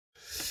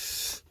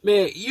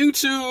Man,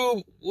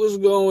 YouTube, what's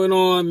going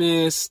on,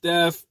 man?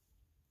 Steph,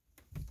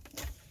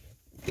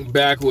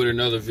 back with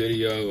another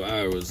video.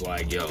 I was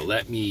like, yo,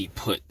 let me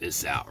put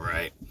this out,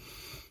 right?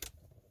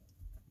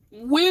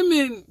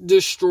 Women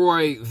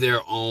destroy their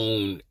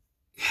own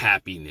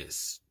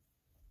happiness.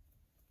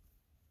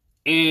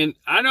 And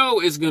I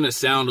know it's going to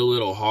sound a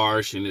little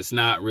harsh and it's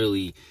not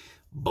really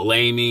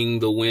blaming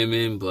the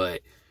women, but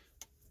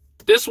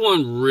this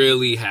one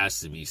really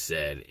has to be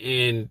said.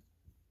 And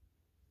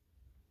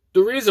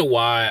the reason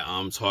why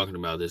I'm talking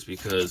about this,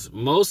 because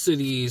most of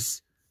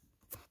these,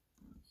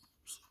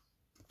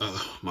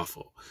 my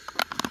fault.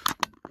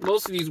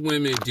 Most of these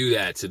women do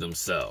that to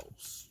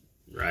themselves,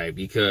 right?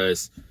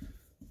 Because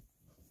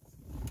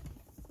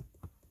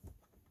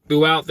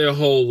throughout their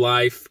whole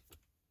life,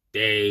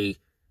 they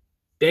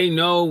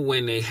know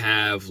when they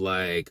have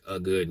like a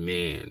good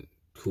man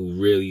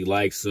who really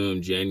likes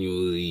them,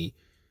 genuinely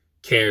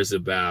cares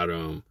about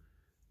them,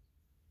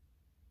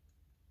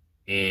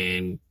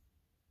 and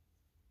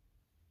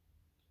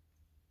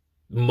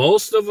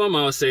most of them,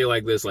 I would say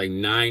like this, like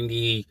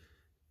 98%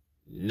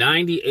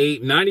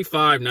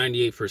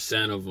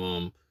 of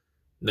them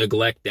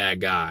neglect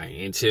that guy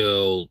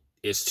until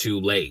it's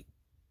too late.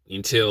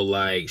 Until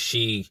like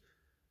she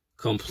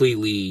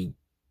completely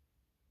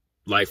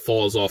like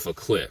falls off a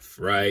cliff,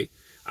 right?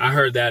 I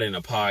heard that in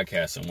a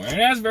podcast somewhere. And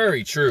that's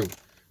very true.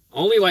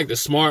 Only like the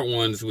smart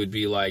ones would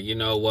be like, you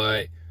know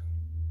what?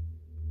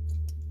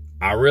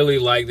 I really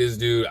like this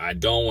dude. I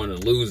don't want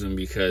to lose him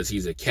because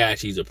he's a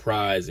catch, he's a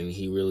prize, and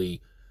he really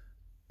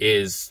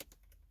is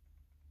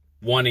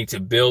wanting to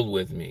build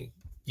with me.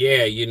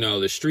 Yeah, you know,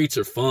 the streets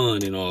are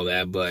fun and all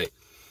that, but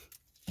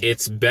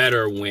it's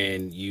better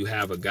when you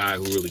have a guy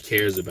who really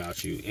cares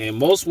about you. And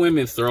most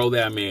women throw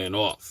that man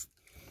off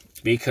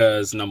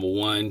because, number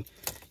one,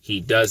 he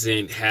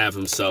doesn't have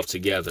himself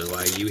together.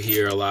 Like you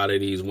hear a lot of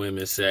these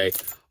women say,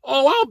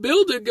 oh, I'll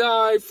build a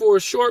guy for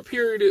a short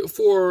period,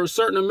 for a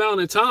certain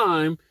amount of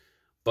time.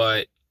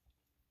 But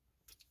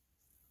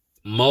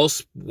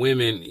most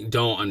women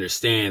don't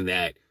understand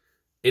that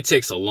it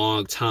takes a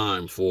long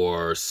time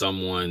for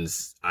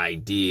someone's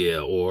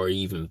idea or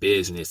even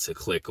business to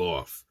click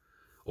off,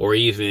 or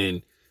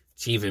even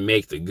to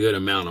make the good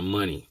amount of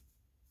money.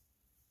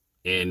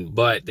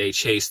 But they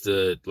chase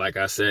the, like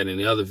I said in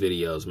the other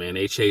videos, man,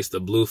 they chase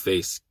the blue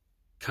face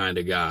kind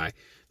of guy,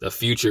 the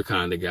future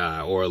kind of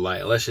guy, or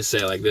like, let's just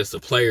say like this, the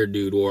player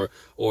dude, or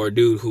a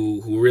dude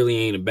who really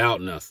ain't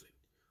about nothing.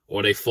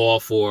 Or they fall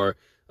for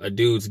a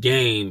dude's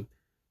game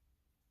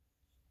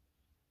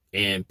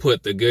and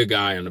put the good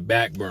guy on the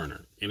back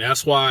burner. And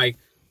that's why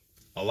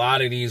a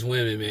lot of these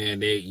women,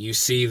 man, you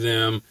see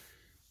them,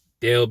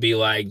 they'll be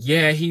like,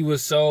 yeah, he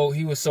was so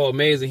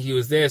amazing, he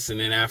was this.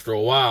 And then after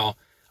a while,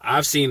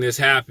 I've seen this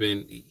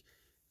happen.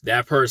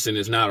 That person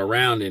is not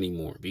around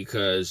anymore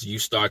because you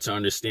start to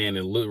understand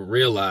and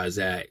realize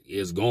that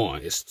it's gone.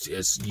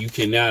 It's you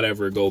cannot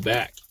ever go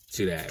back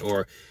to that.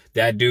 Or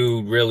that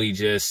dude really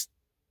just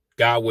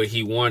got what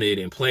he wanted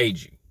and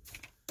played you.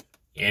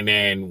 And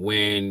then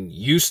when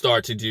you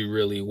start to do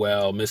really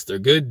well,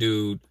 Mr. Good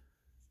Dude,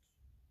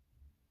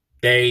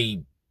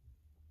 they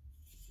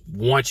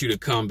want you to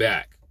come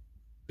back.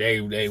 They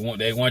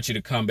want you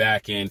to come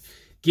back and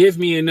give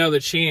me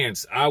another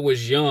chance. I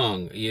was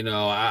young, you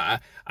know, I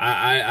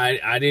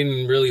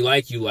didn't really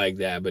like you like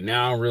that, but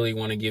now I really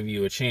want to give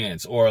you a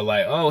chance. Or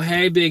like, oh,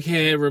 hey, big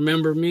head,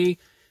 remember me?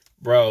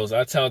 Bros,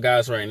 I tell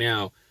guys right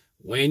now,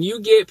 when you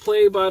get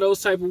played by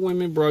those type of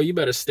women, bro, you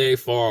better stay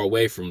far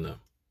away from them.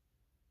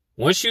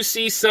 Once you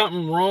see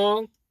something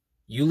wrong,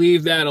 you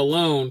leave that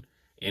alone.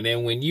 And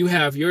then when you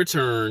have your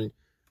turn,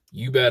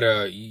 you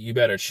better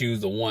choose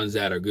the ones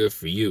that are good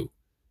for you.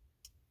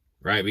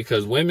 Right?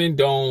 Because women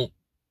don't,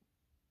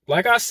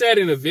 like I said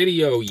in a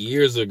video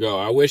years ago,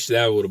 I wish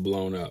that would have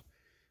blown up.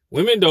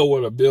 Women don't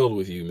want to build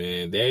with you,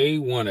 man. They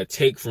want to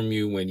take from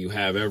you when you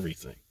have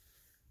everything.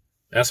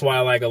 That's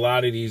why like a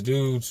lot of these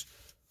dudes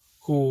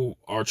who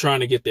are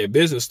trying to get their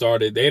business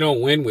started, they don't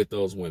win with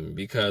those women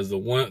because the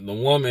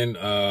woman,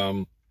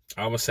 I'm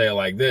going to say it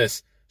like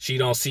this, she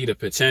don't see the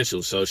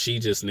potential. So she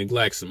just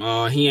neglects him.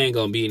 Oh, he ain't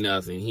going to be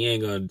nothing. He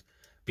ain't going to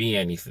be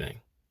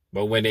anything.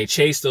 But when they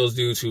chase those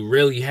dudes who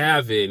really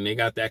have it and they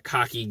got that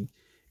cocky,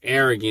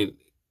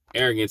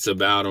 arrogance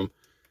about them,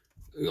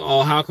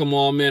 oh, how come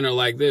all men are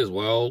like this?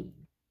 Well,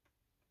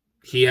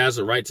 he has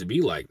a right to be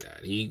like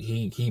that.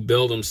 He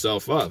built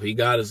himself up. He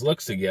got his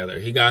looks together.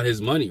 He got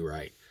his money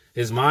right.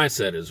 His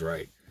mindset is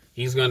right.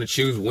 He's going to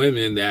choose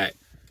women that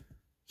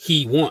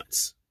he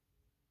wants.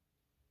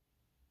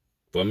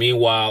 But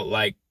meanwhile,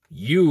 like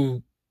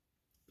you,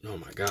 oh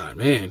my God,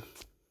 man,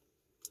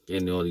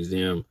 getting all these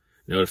damn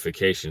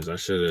notifications. I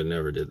should have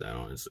never did that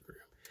on Instagram.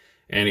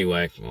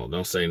 Anyway, well,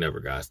 don't say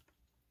never, guys.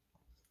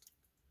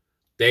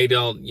 They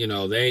don't, you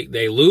know,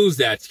 they lose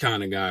that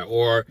kind of guy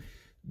or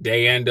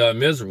they end up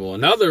miserable.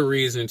 Another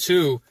reason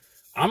too,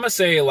 I'm going to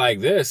say it like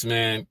this,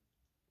 man.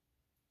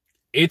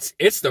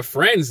 It's the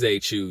friends they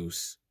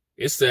choose.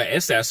 It's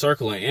that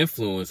circle of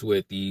influence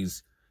with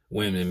these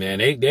women, man.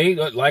 They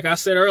like I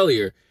said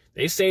earlier,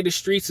 They say the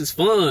streets is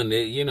fun.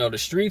 You know, the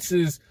streets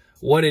is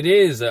what it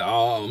is.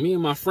 Me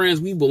and my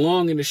friends, we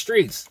belong in the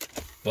streets.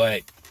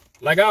 But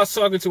like I was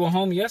talking to a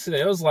homie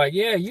yesterday, I was like,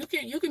 yeah, you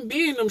can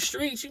be in them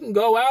streets. You can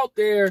go out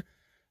there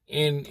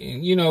and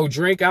you know,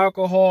 drink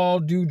alcohol,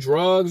 do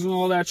drugs and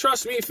all that.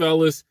 Trust me,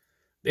 fellas,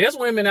 there's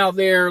women out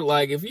there,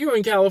 like if you're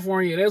in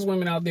California, there's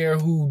women out there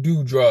who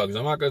do drugs.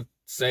 I'm not going to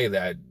say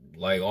that,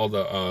 like all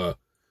the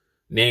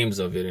names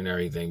of it and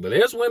everything, but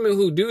there's women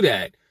who do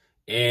that.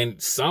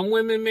 And some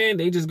women, man,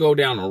 they just go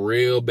down a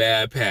real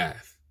bad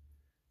path.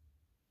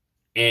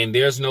 And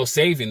there's no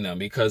saving them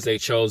because they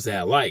chose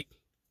that light.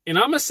 And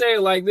I'm going to say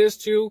it like this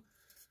too.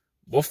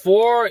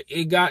 Before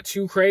it got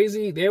too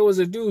crazy, there was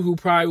a dude who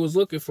probably was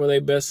looking for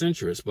their best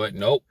interest. But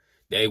nope,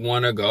 they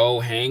want to go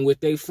hang with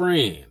their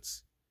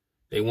friends.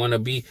 They want to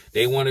be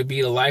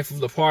the life of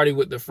the party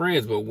with the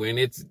friends.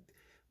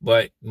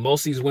 But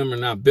most of these women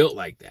are not built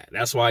like that.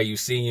 That's why you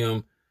see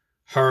them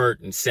hurt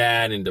and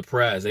sad and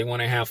depressed. They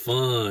want to have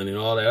fun and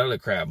all that other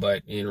crap.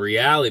 But in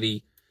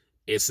reality,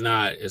 it's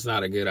not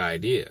a good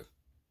idea.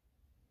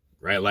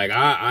 Right? Like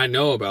I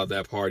know about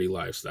that party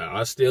lifestyle.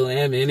 I still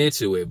am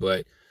into it,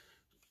 but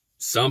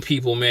some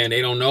people, man,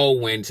 they don't know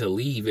when to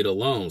leave it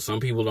alone. Some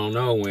people don't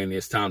know when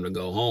it's time to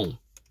go home.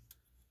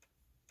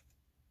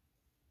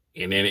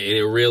 And then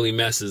it really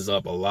messes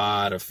up a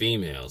lot of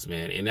females,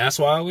 man. And that's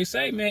why I always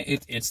say, man,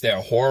 it's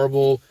their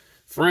horrible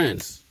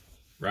friends,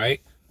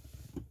 right?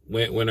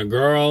 When a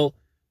girl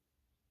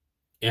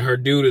and her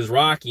dude is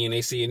rocky and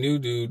they see a new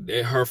dude,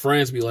 her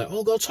friends be like,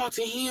 oh, go talk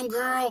to him,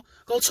 girl.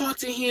 Go talk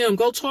to him.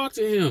 Go talk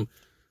to him.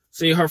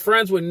 See, her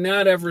friends would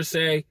not ever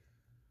say,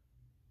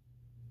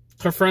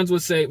 her friends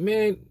would say,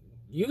 man,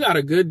 you got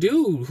a good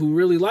dude who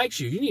really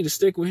likes you. You need to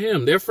stick with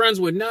him. Their friends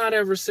would not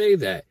ever say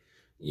that,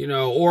 you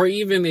know, or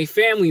even their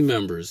family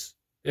members.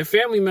 Their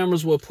family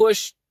members will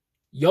push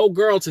your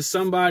girl to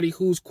somebody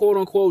who's quote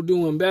unquote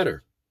doing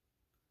better,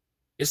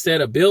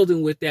 instead of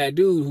building with that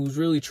dude who's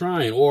really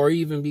trying, or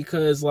even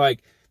because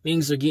like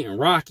things are getting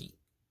rocky.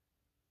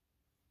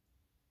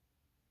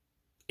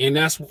 And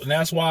that's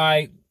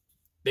why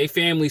they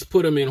families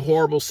put them in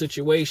horrible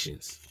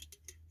situations.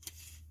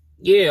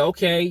 Yeah,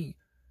 okay.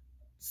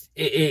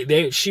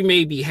 She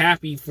may be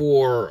happy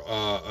for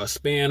a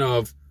span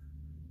of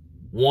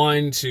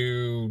 1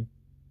 to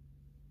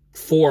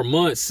 4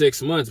 months,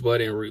 6 months, but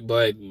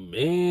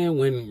man,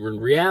 when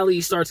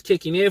reality starts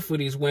kicking in for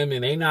these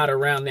women, they not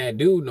around that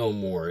dude no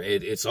more.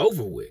 It's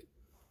over with.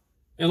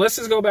 And let's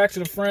just go back to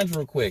the friends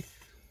real quick.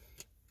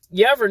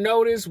 You ever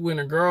notice when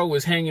a girl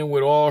was hanging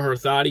with all her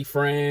thotty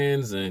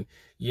friends and,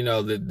 you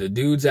know, the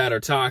dudes that are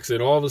toxic,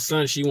 all of a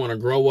sudden she want to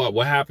grow up?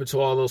 What happened to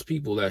all those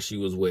people that she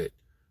was with?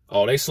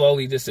 Oh, they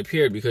slowly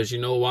disappeared. Because you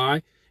know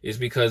why? It's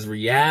because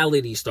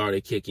reality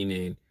started kicking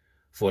in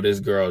for this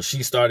girl.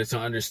 She started to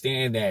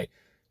understand that,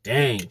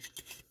 dang,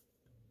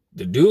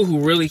 the dude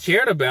who really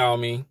cared about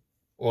me,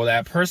 or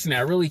that person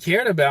that really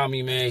cared about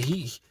me, man,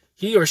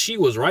 he or she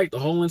was right the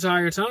whole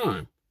entire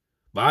time.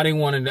 But I didn't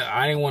want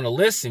to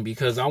listen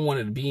because I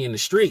wanted to be in the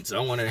streets. I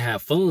wanted to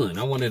have fun.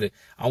 I wanted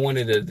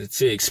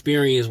to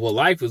experience what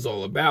life is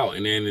all about.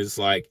 And then it's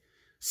like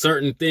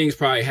certain things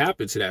probably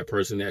happen to that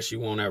person that she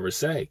won't ever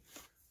say.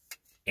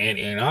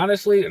 And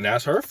honestly,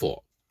 that's her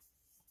fault.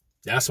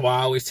 That's why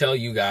I always tell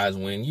you guys,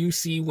 when you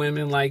see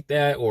women like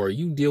that, or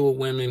you deal with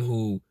women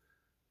who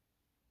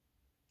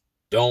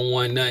don't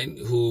want nothing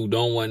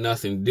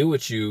to do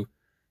with you,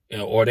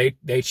 or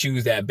they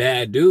choose that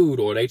bad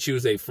dude, or they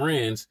choose their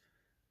friends,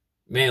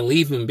 man,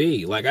 leave him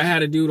be. Like I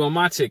had a dude on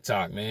my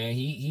TikTok, man.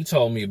 He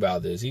told me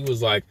about this. He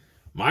was like,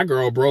 my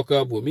girl broke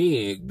up with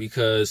me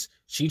because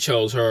she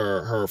chose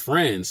her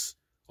friends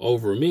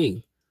over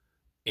me.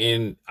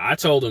 And I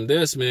told him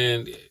this,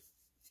 man,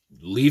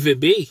 leave it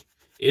be.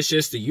 It's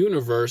just the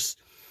universe.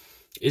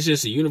 It's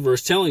just the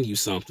universe telling you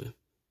something.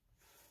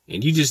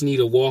 And you just need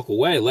to walk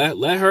away.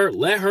 Let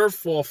her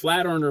fall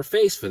flat on her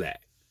face for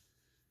that.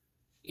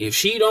 If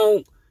she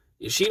don't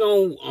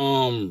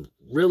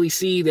really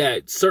see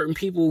that certain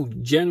people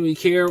genuinely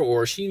care,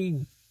 or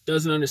she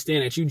doesn't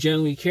understand that you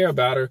genuinely care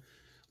about her,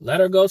 let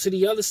her go to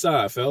the other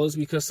side, fellas,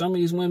 because some of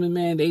these women,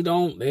 man, they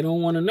don't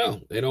want to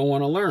know. They don't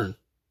want to learn.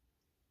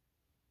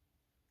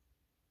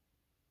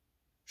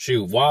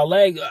 Shoot, Wale,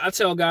 I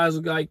tell guys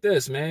like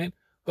this, man,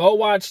 go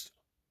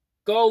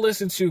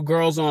listen to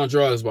Girls on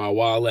Drugs by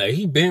Wale.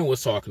 He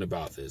was talking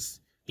about this.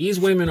 These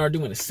women are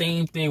doing the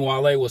same thing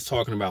Wale was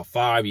talking about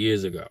 5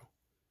 years ago.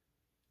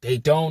 They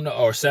don't know,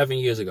 or 7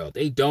 years ago.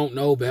 They don't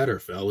know better,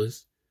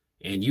 fellas.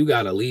 And you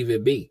got to leave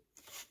it be.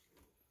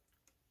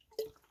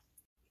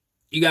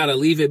 You got to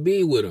leave it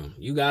be with them.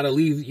 You got to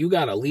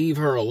leave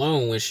her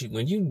alone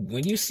when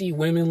you see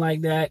women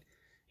like that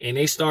and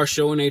they start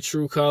showing their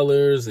true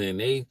colors and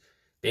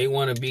they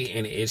want to be,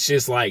 and it's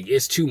just like,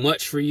 it's too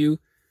much for you.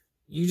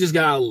 You just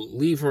got to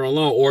leave her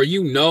alone. Or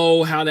you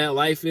know how that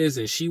life is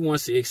and she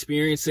wants to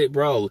experience it,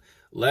 bro.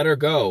 Let her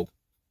go.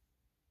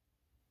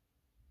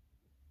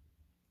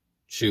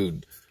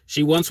 Shoot,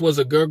 she once was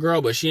a good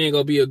girl, but she ain't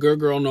gonna be a good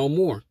girl no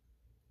more.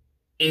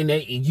 And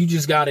you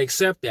just gotta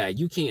accept that.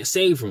 You can't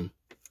save them.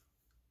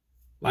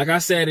 Like I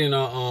said in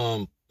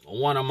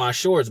one of my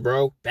shorts,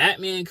 bro,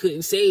 Batman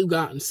couldn't save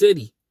Gotham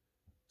City.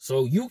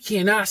 So you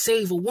cannot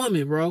save a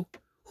woman, bro,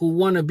 who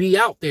want to be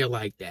out there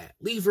like that.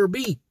 Leave her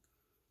be.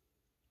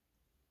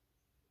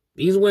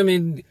 These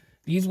women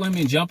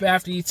jump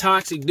after these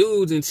toxic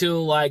dudes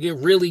until like it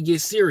really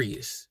gets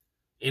serious.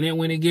 And then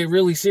when it get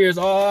really serious,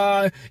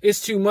 oh,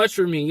 it's too much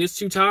for me. It's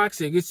too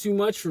toxic. It's too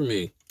much for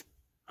me.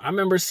 I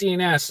remember seeing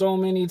that so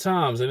many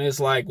times. And it's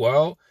like,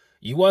 well,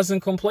 you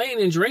wasn't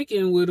complaining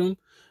drinking with him.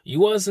 You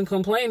wasn't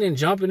complaining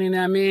jumping in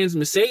that man's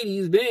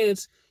Mercedes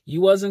Benz. You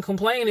wasn't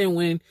complaining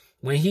when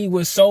he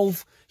was so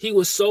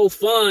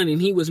fun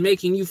and he was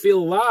making you feel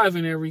alive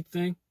and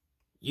everything.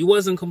 You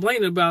wasn't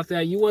complaining about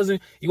that. You wasn't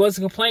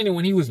complaining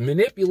when he was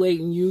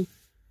manipulating you,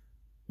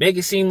 make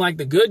it seem like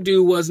the good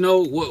dude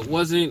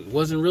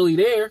wasn't really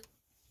there.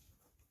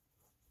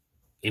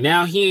 And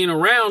now he ain't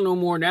around no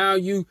more. Now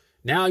you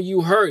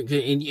hurt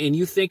and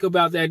you think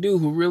about that dude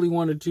who really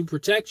wanted to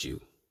protect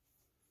you.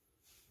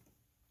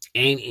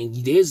 And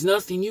there's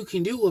nothing you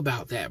can do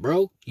about that,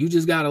 bro. You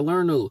just got to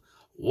learn to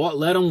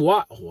let them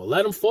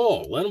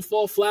fall. Let them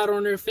fall flat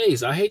on their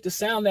face. I hate to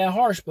sound that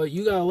harsh, but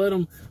you got to let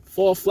them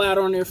fall flat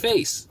on their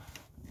face.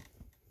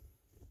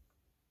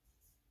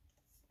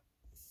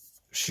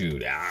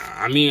 Shoot,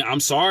 I mean,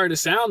 I'm sorry to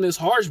sound this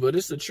harsh, but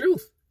it's the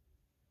truth.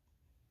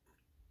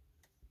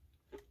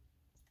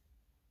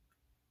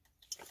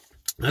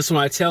 That's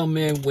why I tell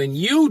men, when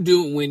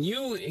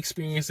you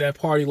experience that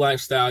party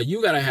lifestyle,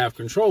 you got to have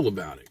control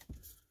about it.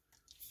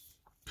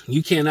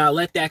 You cannot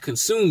let that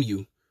consume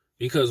you,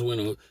 because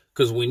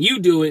when you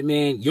do it,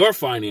 man, your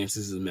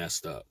finances is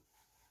messed up.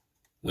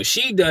 When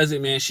she does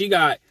it, man, she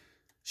got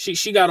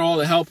all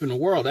the help in the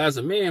world. As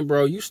a man,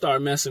 bro, you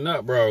start messing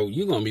up, bro,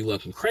 you're going to be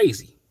looking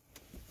crazy.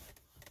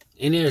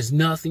 And there's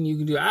nothing you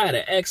can do. I had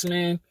an ex,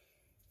 man.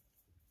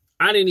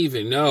 I didn't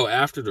even know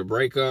after the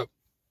breakup,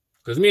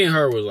 because me and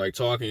her was like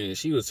talking, and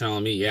she was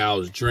telling me, yeah, I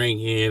was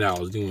drinking, I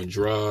was doing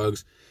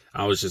drugs,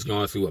 I was just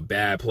going through a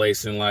bad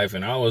place in life.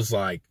 And I was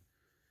like,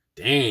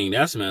 dang,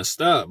 that's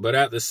messed up. But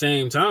at the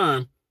same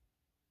time,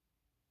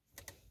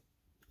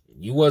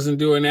 you wasn't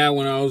doing that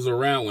when I was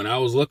around, when I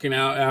was looking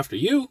out after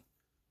you.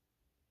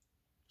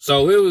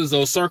 So it was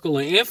those circle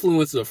of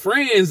influence of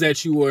friends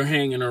that you were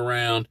hanging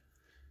around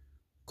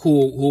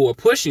who were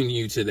pushing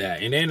you to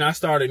that. And then I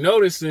started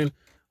noticing,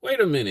 wait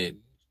a minute,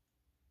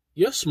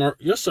 your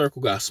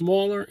circle got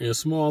smaller and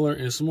smaller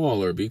and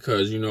smaller.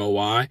 Because you know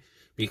why?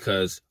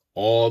 Because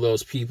all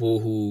those people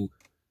who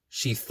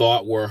she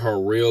thought were her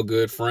real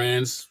good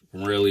friends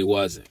really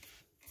wasn't.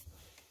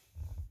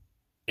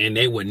 And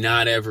they would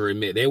not ever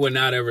admit, they would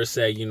not ever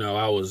say, you know,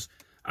 I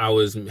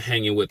was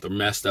hanging with the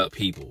messed up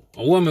people.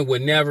 A woman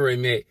would never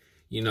admit,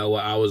 you know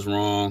what, I was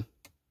wrong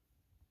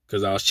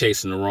because I was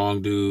chasing the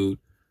wrong dude.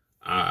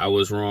 I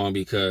was wrong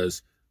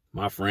because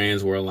my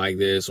friends were like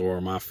this,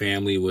 or my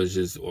family was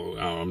just, or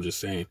I'm just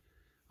saying,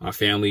 my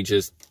family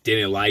just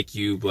didn't like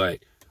you, but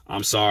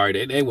I'm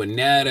sorry. They would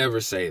not ever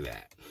say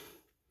that.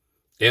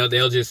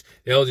 They'll just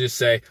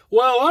say,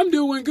 well, I'm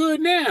doing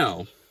good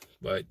now.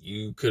 But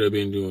you could have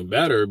been doing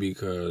better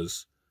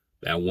because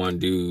that one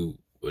dude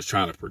was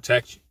trying to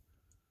protect you.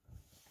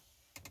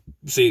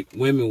 See,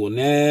 women will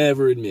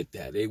never admit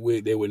that. They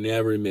would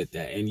never admit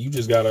that. And you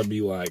just got to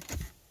be like,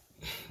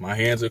 my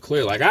hands are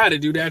clear. Like, I had to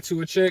do that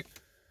to a chick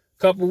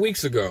a couple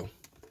weeks ago.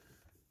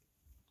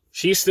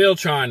 She's still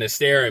trying to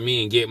stare at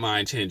me and get my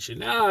attention.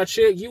 Nah,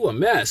 chick, you a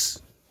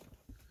mess.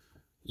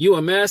 You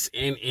a mess,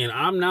 and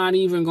I'm not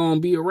even going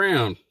to be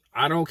around.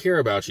 I don't care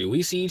about you.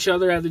 We see each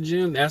other at the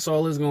gym. That's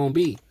all it's going to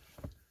be.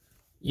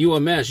 You a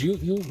mess. You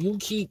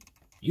keep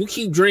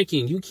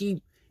drinking. You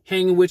keep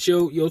hanging with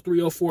your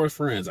 3 or 4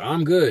 friends.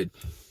 I'm good.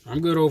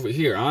 I'm good over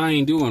here. I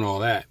ain't doing all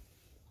that.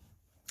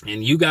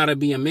 And you got to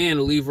be a man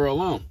to leave her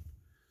alone.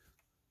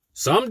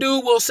 Some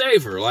dude will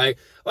save her. Like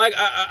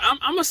I'm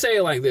going to say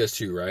it like this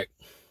too, right?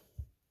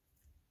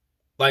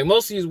 Like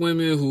most of these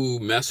women who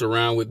mess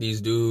around with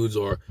these dudes,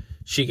 or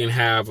she can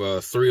have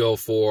a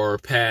 304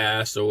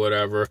 pass or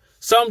whatever.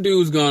 Some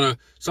dude gonna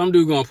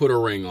put a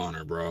ring on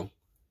her, bro.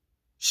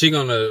 She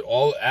gonna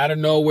all out of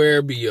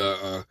nowhere be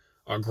a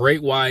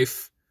great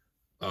wife,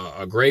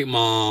 a great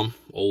mom,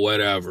 or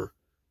whatever.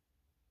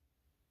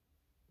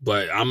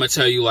 But I'm gonna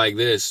tell you like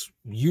this: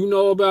 you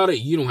know about it.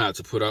 You don't have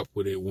to put up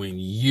with it when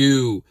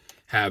you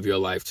have your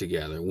life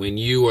together. When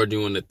you are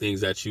doing the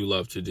things that you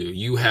love to do,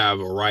 you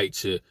have a right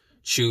to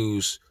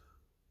choose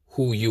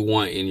who you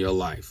want in your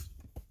life.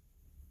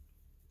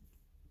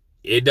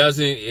 It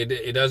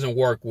doesn't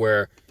work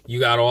where you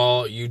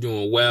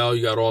doing well,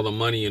 you got all the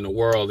money in the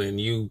world, and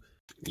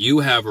you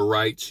have a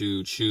right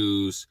to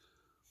choose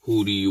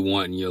who do you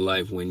want in your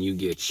life when you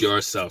get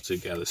yourself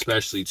together,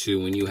 especially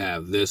too when you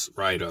have this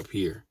right up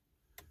here.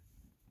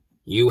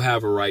 You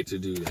have a right to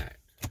do that.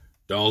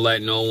 Don't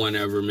let no one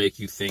ever make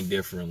you think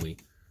differently.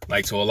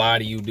 Like, to a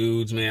lot of you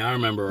dudes, man, I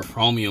remember a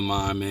homie of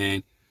mine,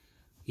 man,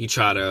 he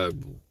tried to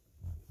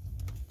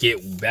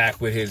get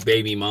back with his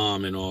baby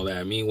mom and all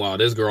that. Meanwhile,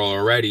 this girl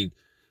already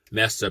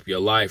messed up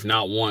your life,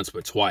 not once,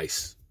 but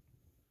twice.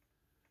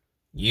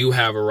 You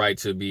have a right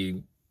to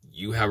be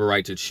you have a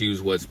right to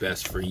choose what's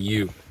best for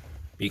you,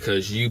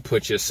 because you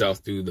put yourself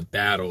through the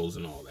battles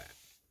and all that.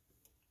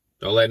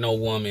 Don't let no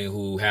woman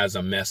who has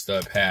a messed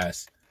up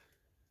past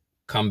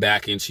come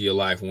back into your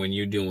life when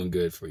you're doing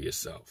good for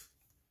yourself.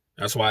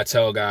 That's why I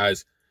tell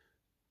guys,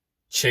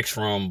 chicks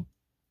from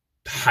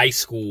high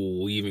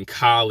school, even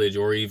college,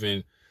 or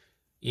even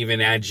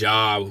that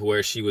job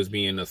where she was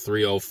being a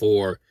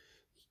 304,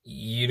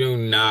 you do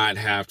not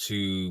have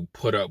to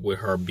put up with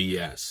her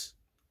BS.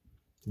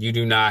 You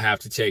do not have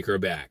to take her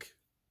back.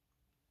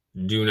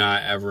 Do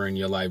not ever in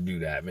your life do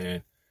that,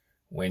 man.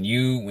 When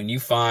you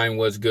find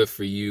what's good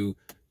for you,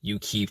 you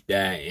keep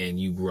that and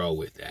you grow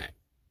with that.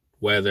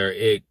 Whether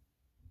it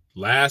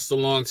lasts a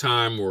long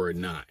time or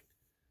not.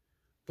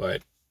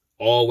 But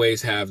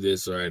always have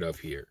this right up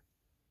here.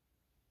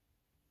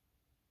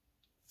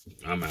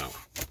 I'm out.